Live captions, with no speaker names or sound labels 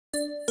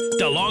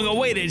The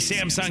long-awaited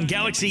Samsung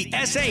Galaxy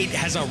S8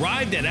 has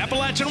arrived at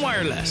Appalachian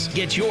Wireless.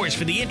 Get yours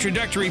for the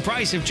introductory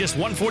price of just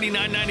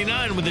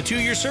 $149.99 with a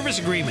 2-year service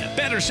agreement.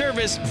 Better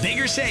service,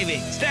 bigger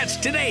savings. That's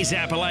today's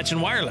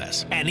Appalachian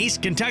Wireless, an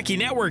East Kentucky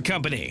network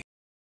company.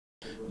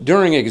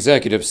 During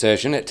executive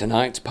session at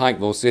tonight's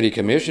Pikeville City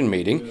Commission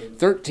meeting,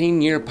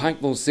 13-year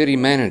Pikeville City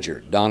Manager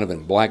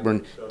Donovan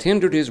Blackburn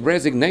tendered his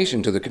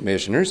resignation to the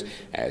commissioners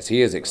as he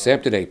has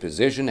accepted a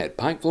position at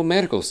Pikeville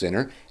Medical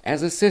Center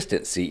as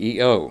Assistant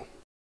CEO.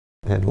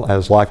 And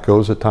as life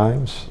goes at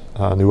times,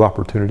 new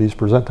opportunities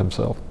present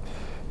themselves.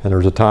 And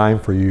there's a time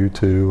for you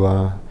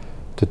to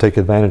take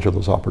advantage of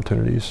those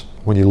opportunities.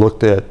 When you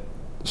looked at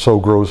so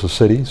grows the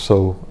city,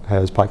 so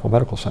has Pikeville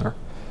Medical Center.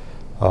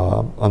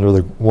 Under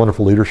the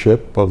wonderful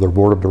leadership of their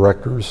board of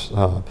directors,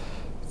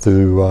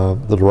 through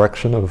the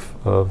direction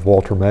of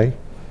Walter May,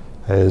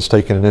 has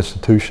taken an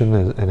institution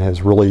and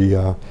has really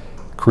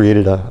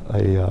created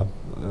a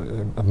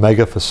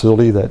mega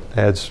facility that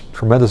adds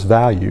tremendous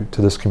value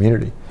to this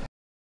community.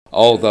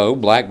 Although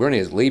Blackburn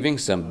is leaving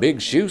some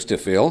big shoes to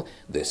fill,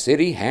 the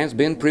city has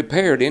been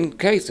prepared in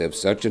case of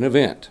such an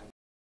event.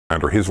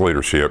 Under his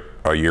leadership,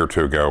 a year or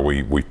two ago,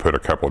 we put a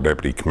couple of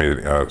deputy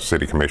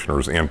city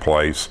commissioners in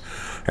place,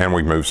 and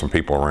we moved some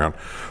people around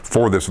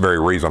for this very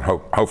reason.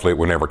 Hopefully it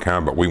will never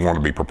come, but we want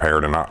to be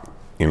prepared and not,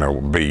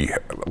 be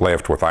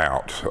left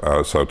without.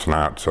 So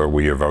tonight,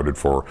 we have voted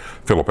for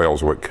Philip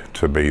Ellswick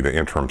to be the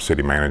interim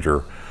city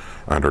manager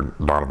under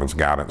Donovan's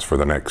guidance for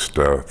the next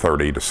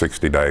 30 to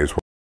 60 days.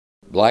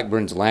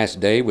 Blackburn's last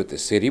day with the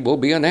city will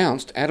be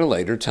announced at a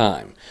later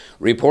time.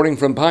 Reporting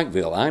from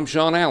Pikeville, I'm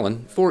Sean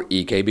Allen for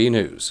EKB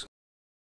News.